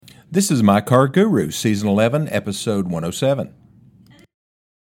This is My Car Guru, Season 11, Episode 107.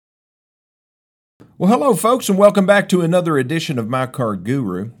 Well, hello, folks, and welcome back to another edition of My Car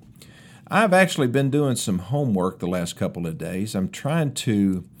Guru. I've actually been doing some homework the last couple of days. I'm trying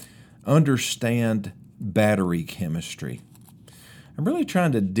to understand battery chemistry. I'm really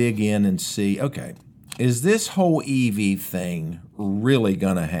trying to dig in and see, okay, is this whole EV thing really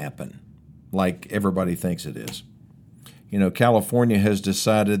going to happen like everybody thinks it is? You know, California has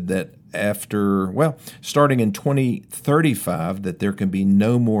decided that starting in 2035, that there can be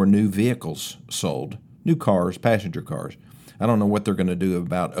no more new vehicles sold, new cars, passenger cars. I don't know what they're going to do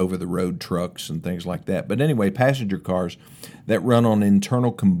about over-the-road trucks and things like that. But anyway, passenger cars that run on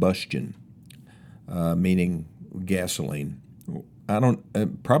internal combustion, meaning gasoline.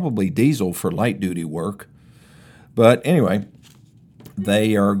 Probably diesel for light-duty work. But anyway,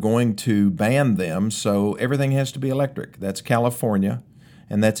 they are going to ban them, so everything has to be electric. That's California,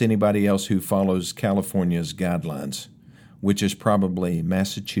 and that's anybody else who follows California's guidelines, which is probably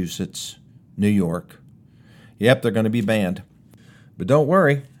Massachusetts, New York. Yep, they're going to be banned. But don't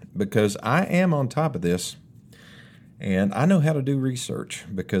worry, because I am on top of this, and I know how to do research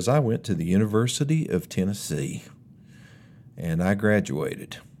because I went to the University of Tennessee, and I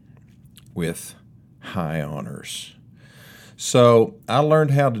graduated with high honors. So I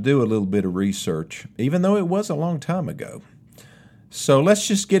learned how to do a little bit of research, even though it was a long time ago. So let's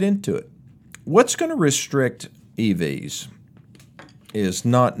just get into it. What's going to restrict EVs is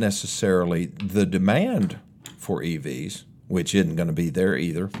not necessarily the demand for EVs, which isn't going to be there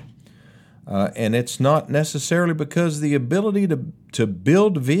either. And it's not necessarily because the ability to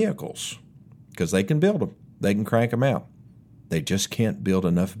build vehicles, because they can build them, they can crank them out. They just can't build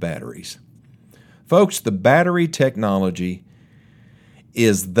enough batteries. Folks, the battery technology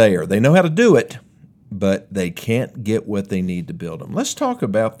is there. They know how to do it, but they can't get what they need to build them. Let's talk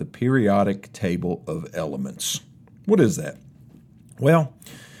about the periodic table of elements. What is that? Well,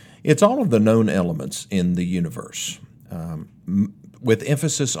 it's all of the known elements in the universe, with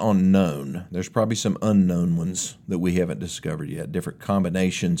emphasis on known. There's probably some unknown ones that we haven't discovered yet, different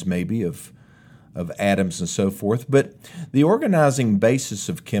combinations maybe of atoms and so forth. But the organizing basis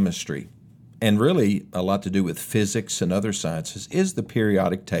of chemistry, and really a lot to do with physics and other sciences, is the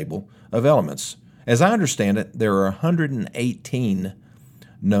periodic table of elements. As I understand it, there are 118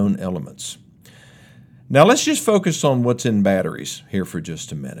 known elements. Now let's just focus on what's in batteries here for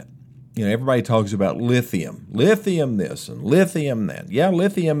just a minute. You know, everybody talks about lithium this and lithium that. Yeah,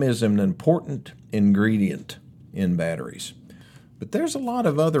 lithium is an important ingredient in batteries. But there's a lot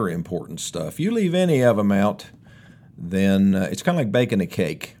of other important stuff. You leave any of them out, then it's kind of like baking a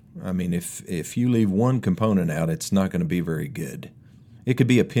cake. I mean, if you leave one component out, it's not going to be very good. It could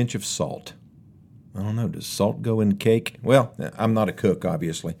be a pinch of salt. I don't know, does salt go in cake? Well, I'm not a cook,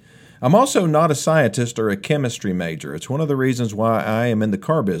 obviously. I'm also not a scientist or a chemistry major. It's one of the reasons why I am in the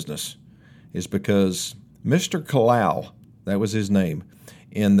car business, is because Mr. Kalal, that was his name,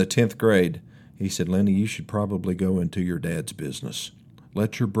 in the 10th grade, he said, Lenny, you should probably go into your dad's business.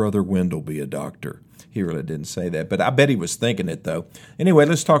 Let your brother Wendell be a doctor. He really didn't say that, but I bet he was thinking it, though. Anyway,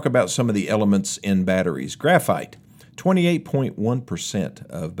 let's talk about some of the elements in batteries. Graphite, 28.1%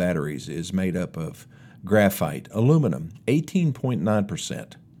 of batteries is made up of graphite. Aluminum,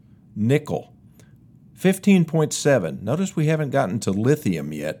 18.9%. Nickel, 15.7%. Notice we haven't gotten to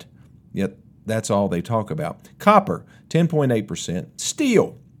lithium yet that's all they talk about. Copper, 10.8%.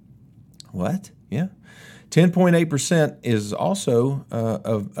 Steel, what? Yeah. 10.8% is also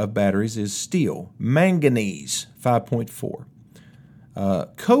of batteries is steel. Manganese,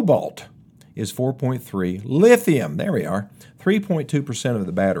 5.4%. Cobalt is 4.3%. Lithium, there we are. 3.2% of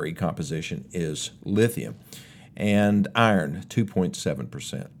the battery composition is lithium. And iron,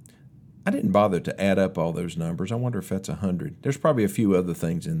 2.7%. I didn't bother to add up all those numbers. I wonder if that's 100. There's probably a few other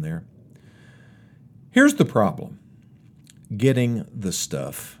things in there. Here's the problem: getting the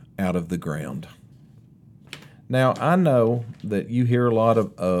stuff out of the ground. Now, I know that you hear a lot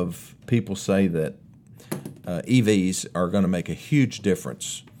of people say that EVs are going to make a huge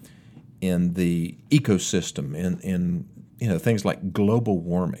difference in the ecosystem, in things like global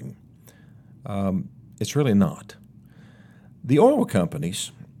warming. It's really not. The oil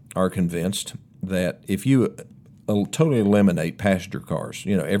companies are convinced that if you totally eliminate passenger cars,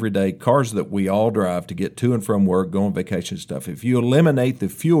 everyday cars that we all drive to get to and from work, go on vacation stuff, if you eliminate the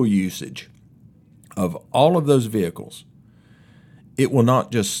fuel usage of all of those vehicles, it will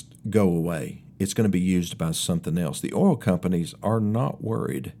not just go away. It's going to be used by something else. The oil companies are not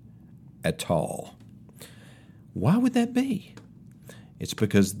worried at all. Why would that be? It's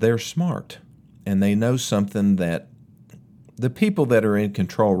because they're smart and they know something that the people that are in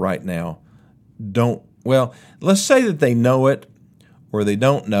control right now don't, well, let's say that they know it, or they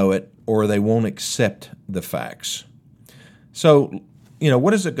don't know it, or they won't accept the facts. So,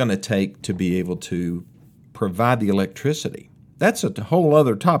 what is it going to take to be able to provide the electricity? That's a whole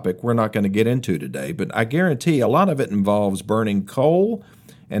other topic we're not going to get into today, but I guarantee a lot of it involves burning coal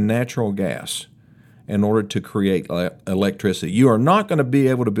and natural gas in order to create electricity. You are not going to be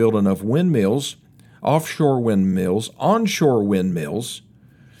able to build enough windmills, offshore windmills, onshore windmills.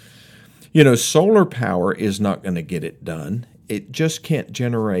 Solar power is not going to get it done. It just can't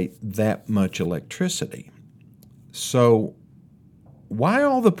generate that much electricity. So why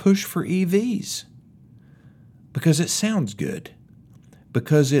all the push for EVs? Because it sounds good.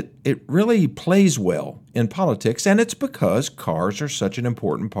 Because it really plays well in politics, and it's because cars are such an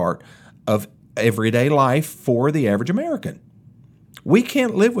important part of everyday life for the average American. We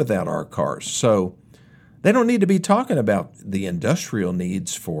can't live without our cars, so they don't need to be talking about the industrial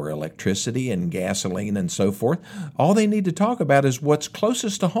needs for electricity and gasoline and so forth. All they need to talk about is what's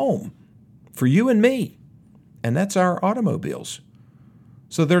closest to home for you and me, and that's our automobiles.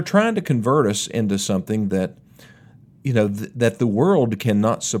 So they're trying to convert us into something that that the world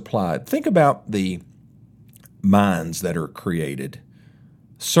cannot supply. Think about the mines that are created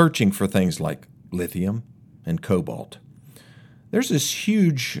searching for things like lithium and cobalt. There's this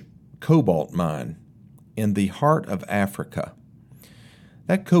huge cobalt mine in the heart of Africa.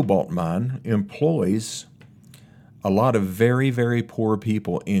 That cobalt mine employs a lot of very, very poor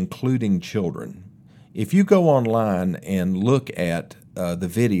people, including children. If you go online and look at the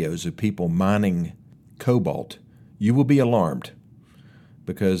videos of people mining cobalt, you will be alarmed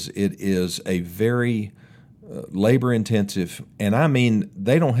because it is a very labor-intensive, and I mean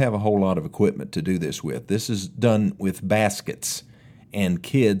they don't have a whole lot of equipment to do this with. This is done with baskets and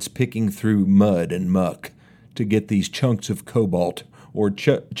kids picking through mud and muck to get these chunks of cobalt or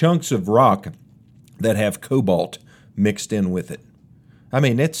chunks of rock that have cobalt mixed in with it. I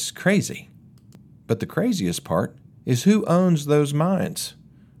mean, it's crazy. But the craziest part is who owns those mines.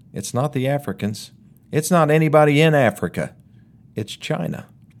 It's not the Africans. It's not anybody in Africa. It's China.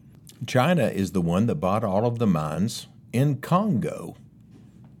 China is the one that bought all of the mines in Congo.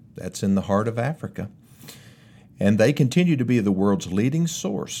 That's in the heart of Africa. And they continue to be the world's leading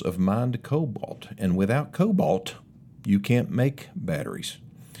source of mined cobalt. And without cobalt, you can't make batteries.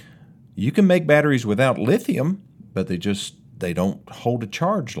 You can make batteries without lithium, but they don't hold a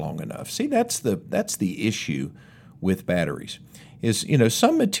charge long enough. See, that's the issue with batteries.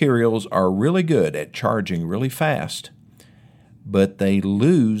 Some materials are really good at charging really fast, but they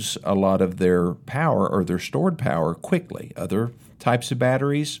lose a lot of their power or their stored power quickly. Other types of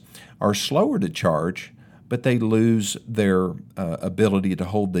batteries are slower to charge, but they lose their ability to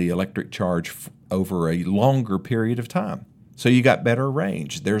hold the electric charge over a longer period of time. So you got better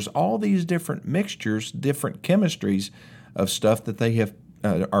range. There's all these different mixtures, different chemistries of stuff that they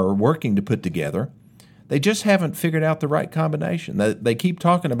are working to put together. They just haven't figured out the right combination. They keep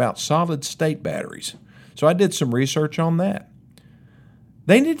talking about solid-state batteries. So I did some research on that.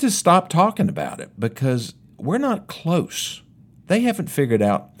 They need to stop talking about it because we're not close. They haven't figured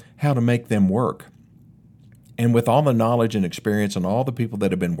out how to make them work. And with all the knowledge and experience and all the people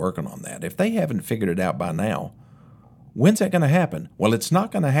that have been working on that, if they haven't figured it out by now, when's that going to happen? Well, it's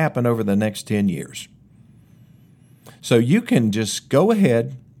not going to happen over the next 10 years. So you can just go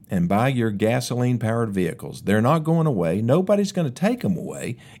ahead and buy your gasoline-powered vehicles. They're not going away. Nobody's going to take them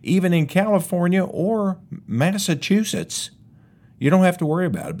away. Even in California or Massachusetts, you don't have to worry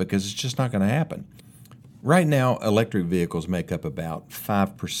about it because it's just not going to happen. Right now, electric vehicles make up about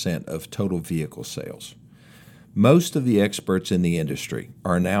 5% of total vehicle sales. Most of the experts in the industry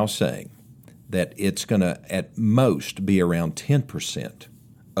are now saying that it's going to, at most, be around 10%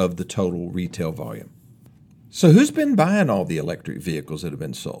 of the total retail volume. So who's been buying all the electric vehicles that have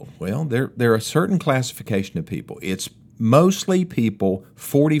been sold? Well, there are a certain classification of people. It's mostly people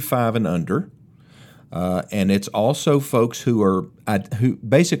 45 and under, and it's also folks who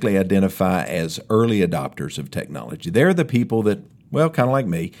basically identify as early adopters of technology. They're the people that, well, kind of like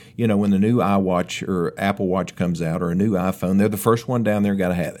me, when the new iWatch or Apple Watch comes out or a new iPhone, they're the first one down there, got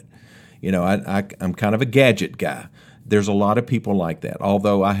to have it. I'm kind of a gadget guy. There's a lot of people like that,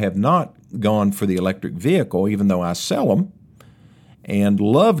 although I have not gone for the electric vehicle, even though I sell them and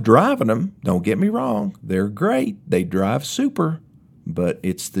love driving them. Don't get me wrong. They're great. They drive super, but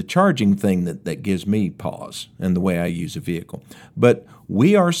it's the charging thing that gives me pause and the way I use a vehicle. But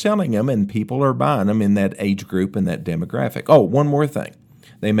we are selling them and people are buying them in that age group and that demographic. Oh, one more thing.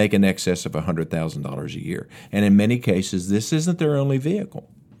 They make in excess of $100,000 a year. And in many cases, this isn't their only vehicle.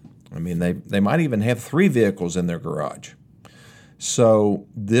 I mean, they might even have 3 vehicles in their garage. So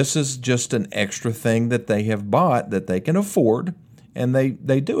this is just an extra thing that they have bought that they can afford, and they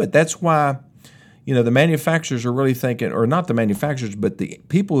do it. That's why, the manufacturers are really thinking, or not the manufacturers, but the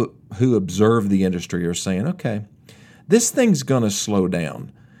people who observe the industry are saying, okay, this thing's going to slow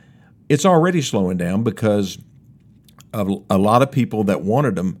down. It's already slowing down because a lot of people that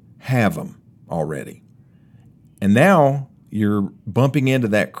wanted them have them already. And now you're bumping into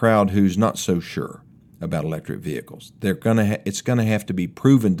that crowd who's not so sure about electric vehicles. It's going to have to be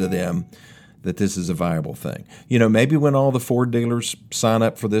proven to them that this is a viable thing. Maybe when all the Ford dealers sign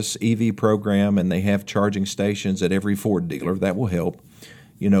up for this EV program and they have charging stations at every Ford dealer, that will help.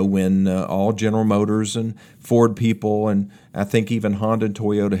 When all General Motors and Ford people, and I think even Honda and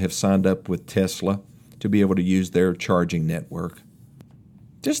Toyota have signed up with Tesla to be able to use their charging network.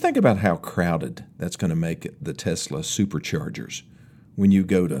 Just think about how crowded that's going to make the Tesla superchargers when you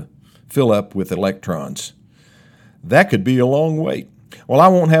go to fill up with electrons. That could be a long wait. Well, I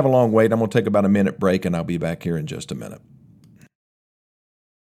won't have a long wait. I'm going to take about a minute break, and I'll be back here in just a minute.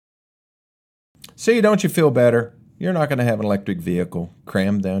 See, don't you feel better? You're not going to have an electric vehicle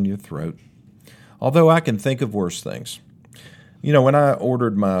crammed down your throat. Although I can think of worse things. When I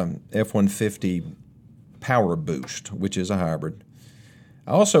ordered my F-150 Power Boost, which is a hybrid,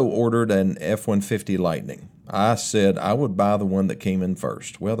 I also ordered an F-150 Lightning. I said I would buy the one that came in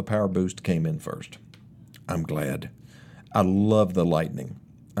first. Well, the Power Boost came in first. I'm glad. I love the Lightning.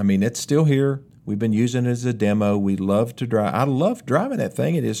 It's still here. We've been using it as a demo. We love to drive. I love driving that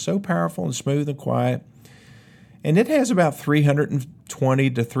thing. It is so powerful and smooth and quiet. And it has about 320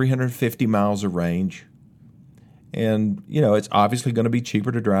 to 350 miles of range. And, it's obviously going to be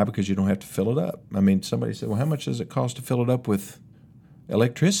cheaper to drive because you don't have to fill it up. Somebody said, well, how much does it cost to fill it up with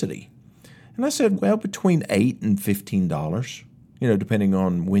electricity? And I said, well, between $8 and $15, depending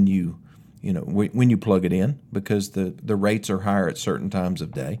on when you plug it in, because the rates are higher at certain times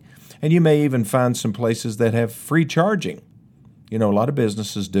of day. And you may even find some places that have free charging. A lot of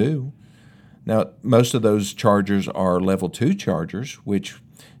businesses do. Now, most of those chargers are level 2 chargers, which,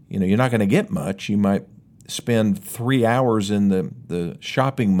 you're not going to get much. You might spend 3 hours in the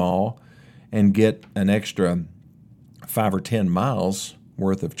shopping mall and get an extra 5 or 10 miles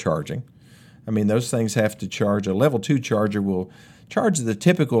worth of charging. Those things have to charge. A level 2 charger will charge the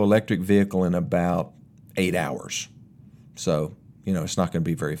typical electric vehicle in about 8 hours. So, it's not going to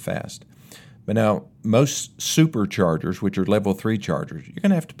be very fast. But now, most superchargers, which are level 3 chargers, you're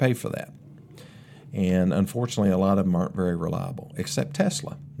going to have to pay for that. And unfortunately, a lot of them aren't very reliable, except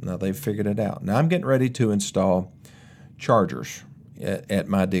Tesla. Now, they've figured it out. Now, I'm getting ready to install chargers at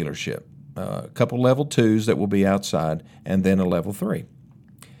my dealership. A couple level 2s that will be outside, and then a level 3.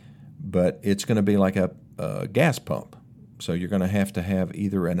 But it's going to be like a gas pump. So you're going to have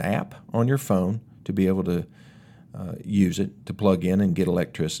either an app on your phone to be able to use it to plug in and get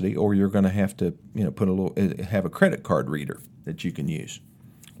electricity, or you're going to have to have a credit card reader that you can use.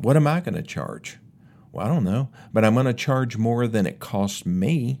 What am I going to charge? Well, I don't know, but I'm going to charge more than it costs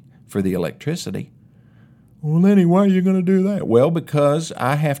me for the electricity. Well, Lenny, why are you going to do that? Well, because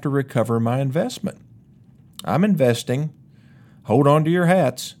I have to recover my investment. I'm investing, hold on to your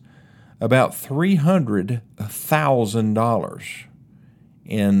hats, about $300,000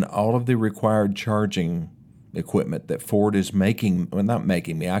 in all of the required charging equipment that Ford is making. Well, not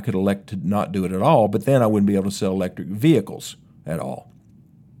making me. I could elect to not do it at all, but then I wouldn't be able to sell electric vehicles at all.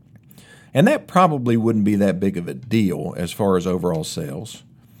 And that probably wouldn't be that big of a deal as far as overall sales,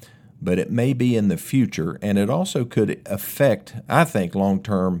 but it may be in the future, and it also could affect, I think,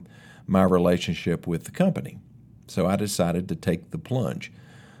 long-term my relationship with the company. So I decided to take the plunge.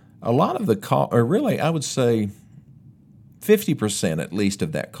 A lot of the cost, or really I would say 50% at least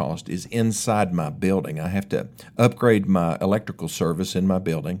of that cost is inside my building. I have to upgrade my electrical service in my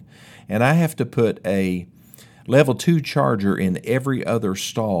building, and I have to put a level 2 charger in every other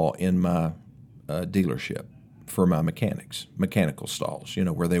stall in my dealership for my mechanical stalls,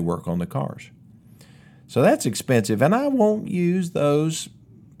 where they work on the cars. So that's expensive, and I won't use those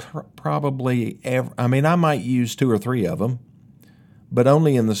probably ever. I might use 2 or 3 of them, but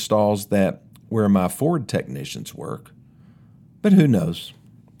only in the stalls where my Ford technicians work. But who knows?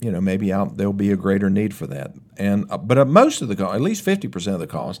 Maybe there'll be a greater need for that. But most of the cost, at least 50% of the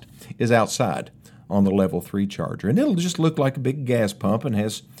cost, is outside on the level 3 charger. And it'll just look like a big gas pump and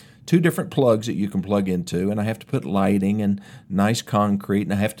has 2 different plugs that you can plug into. And I have to put lighting and nice concrete.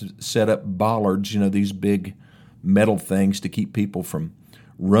 And I have to set up bollards, these big metal things to keep people from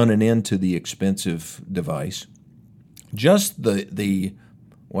running into the expensive device. Just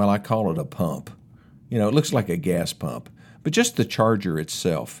well, I call it a pump. It looks like a gas pump. But just the charger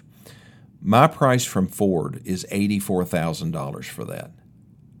itself. My price from Ford is $84,000 for that.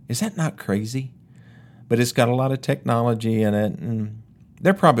 Is that not crazy? But it's got a lot of technology in it, and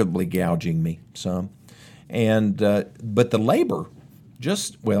they're probably gouging me some. And but the labor,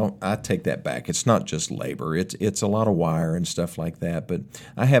 I take that back. It's not just labor. It's a lot of wire and stuff like that. But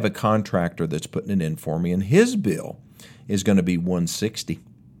I have a contractor that's putting it in for me, and his bill is going to be $160.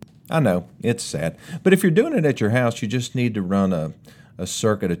 I know, it's sad. But if you're doing it at your house, you just need to run a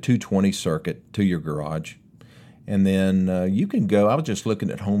 220 circuit to your garage. And then you can go. I was just looking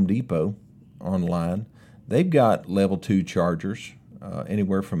at Home Depot online. They've got level 2 chargers,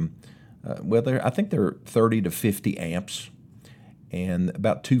 anywhere from, I think they're 30 to 50 amps and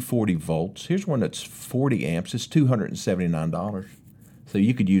about 240 volts. Here's one that's 40 amps. It's $279. So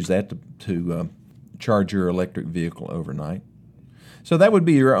you could use that to charge your electric vehicle overnight. So that would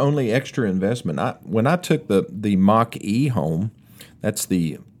be your only extra investment. When I took the Mach-E home, that's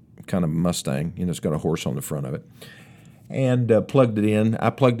the kind of Mustang, it's got a horse on the front of it, and plugged it in. I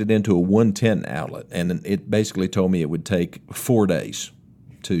plugged it into a 110 outlet, and it basically told me it would take 4 days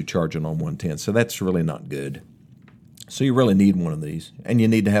to charge it on 110. So that's really not good. So you really need one of these, and you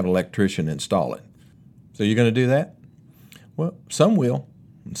need to have an electrician install it. So you're going to do that? Well, some will,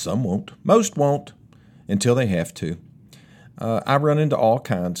 and some won't. Most won't until they have to. I run into all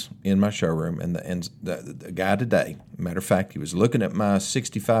kinds in my showroom, and the guy today, matter of fact, he was looking at my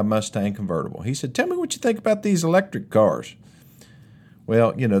 65 Mustang convertible. He said, "Tell me what you think about these electric cars."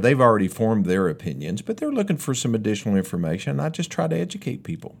 Well, they've already formed their opinions, but they're looking for some additional information. I just try to educate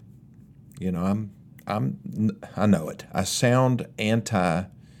people. I know it. I sound anti-EV.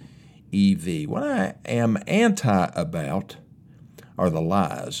 What I am anti about are the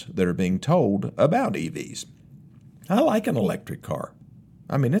lies that are being told about EVs. I like an electric car.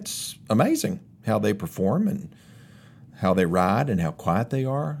 I mean, it's amazing how they perform and how they ride and how quiet they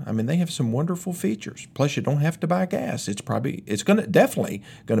are. I mean, they have some wonderful features. Plus, you don't have to buy gas. It's definitely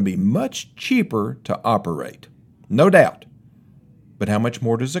going to be much cheaper to operate, no doubt. But how much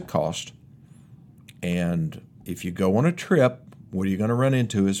more does it cost? And if you go on a trip, what are you going to run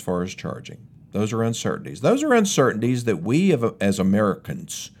into as far as charging? Those are uncertainties. Those are uncertainties that we as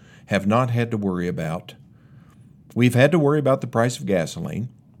Americans have not had to worry about. We've had to worry about the price of gasoline.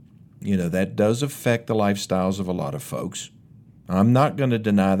 That does affect the lifestyles of a lot of folks. I'm not going to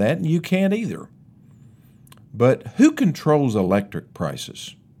deny that, and you can't either. But who controls electric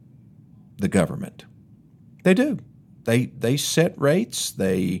prices? The government. They do. They set rates.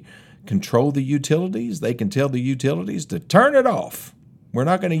 They control the utilities. They can tell the utilities to turn it off. We're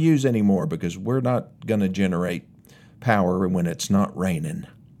not going to use any more because we're not going to generate power when it's not raining.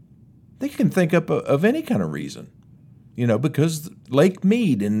 They can think up of any kind of reason. Because Lake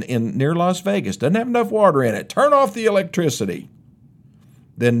Mead in near Las Vegas doesn't have enough water in it. Turn off the electricity.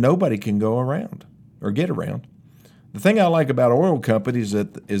 Then nobody can go around or get around. The thing I like about oil companies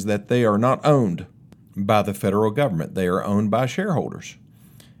is that they are not owned by the federal government. They are owned by shareholders.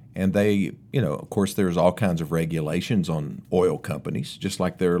 And they, of course, there's all kinds of regulations on oil companies, just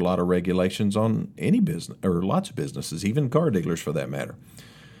like there are a lot of regulations on any business or lots of businesses, even car dealers for that matter.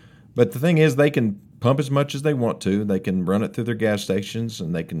 But the thing is, they can pump as much as they want to. They can run it through their gas stations,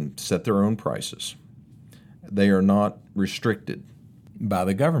 and they can set their own prices. They are not restricted by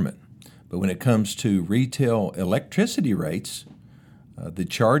the government. But when it comes to retail electricity rates, the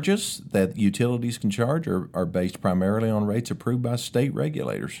charges that utilities can charge are based primarily on rates approved by state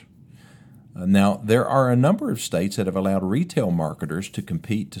regulators. Now, there are a number of states that have allowed retail marketers to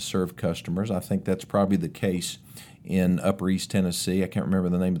compete to serve customers. I think that's probably the case in Upper East Tennessee. I can't remember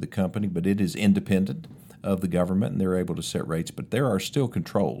the name of the company, but it is independent of the government, and they're able to set rates. But there are still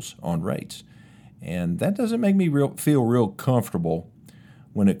controls on rates. And that doesn't make me feel real comfortable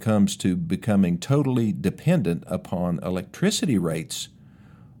when it comes to becoming totally dependent upon electricity rates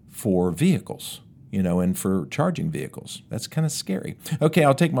for vehicles, and for charging vehicles. That's kind of scary. Okay,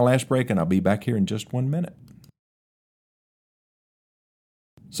 I'll take my last break, and I'll be back here in just 1 minute.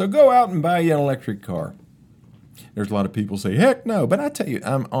 So go out and buy you an electric car. There's a lot of people say, heck no. But I tell you,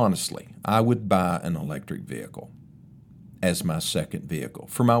 I would buy an electric vehicle as my second vehicle.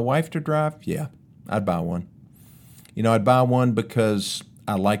 For my wife to drive, yeah, I'd buy one. I'd buy one because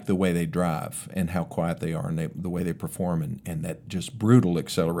I like the way they drive and how quiet they are and the way they perform and that just brutal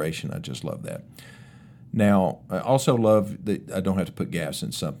acceleration. I just love that. Now, I also love that I don't have to put gas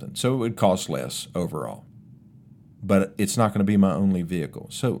in something, so it would cost less overall. But it's not going to be my only vehicle.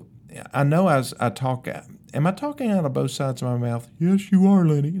 So I know as I talk, am I talking out of both sides of my mouth? Yes, you are,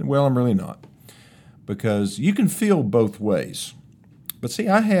 Lenny. Well, I'm really not, because you can feel both ways. But see,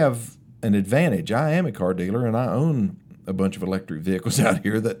 I have an advantage. I am a car dealer, and I own a bunch of electric vehicles out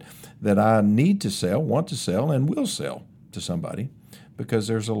here that I need to sell, want to sell, and will sell to somebody, because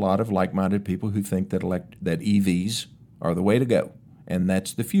there's a lot of like-minded people who think that EVs are the way to go, and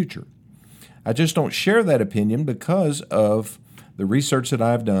that's the future. I just don't share that opinion because of the research that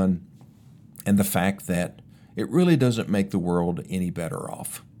I've done and the fact that it really doesn't make the world any better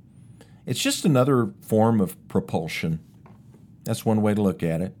off. It's just another form of propulsion. That's one way to look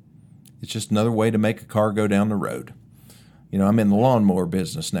at it. It's just another way to make a car go down the road. You know, I'm in the lawnmower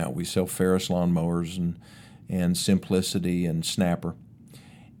business now. We sell Ferris lawnmowers and Simplicity and Snapper.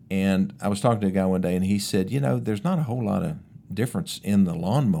 And I was talking to a guy one day, and he said, you know, there's not a whole lot of difference in the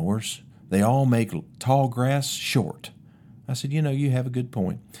lawnmowers. They all make tall grass short. I said, you know, you have a good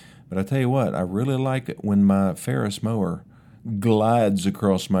point. But I tell you what, I really like it when my Ferris mower glides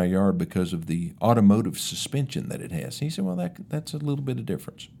across my yard because of the automotive suspension that it has. He said, well, that's a little bit of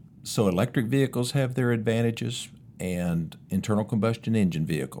difference. So electric vehicles have their advantages, and internal combustion engine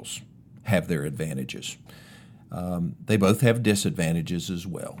vehicles have their advantages. They both have disadvantages as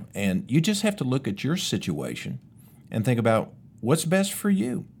well. And you just have to look at your situation and think about what's best for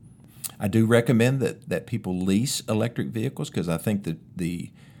you. I do recommend that people lease electric vehicles, because I think that the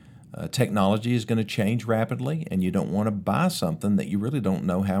technology is going to change rapidly, and you don't want to buy something that you really don't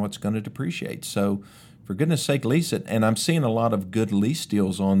know how it's going to depreciate. So for goodness sake, lease it. And I'm seeing a lot of good lease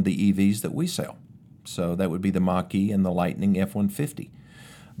deals on the EVs that we sell. So that would be the Mach-E and the Lightning F-150.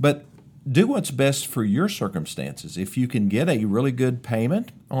 But do what's best for your circumstances. If you can get a really good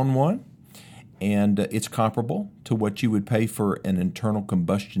payment on one, and it's comparable to what you would pay for an internal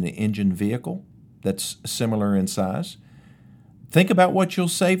combustion engine vehicle that's similar in size, think about what you'll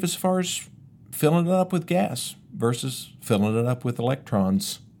save as far as filling it up with gas versus filling it up with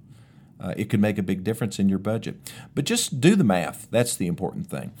electrons. It could make a big difference in your budget. But just do the math. That's the important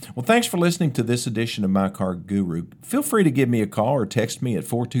thing. Well, thanks for listening to this edition of My Car Guru. Feel free to give me a call or text me at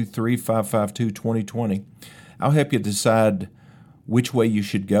 423-552-2020. I'll help you decide which way you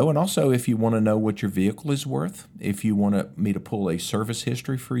should go. And also, if you want to know what your vehicle is worth, if you want me to pull a service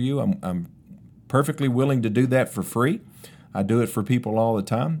history for you, I'm perfectly willing to do that for free. I do it for people all the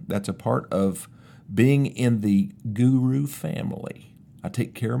time. That's a part of being in the Guru family. I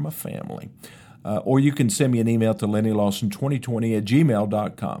take care of my family. Or you can send me an email to LennyLawson2020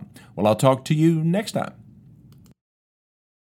 @gmail.com. Well, I'll talk to you next time.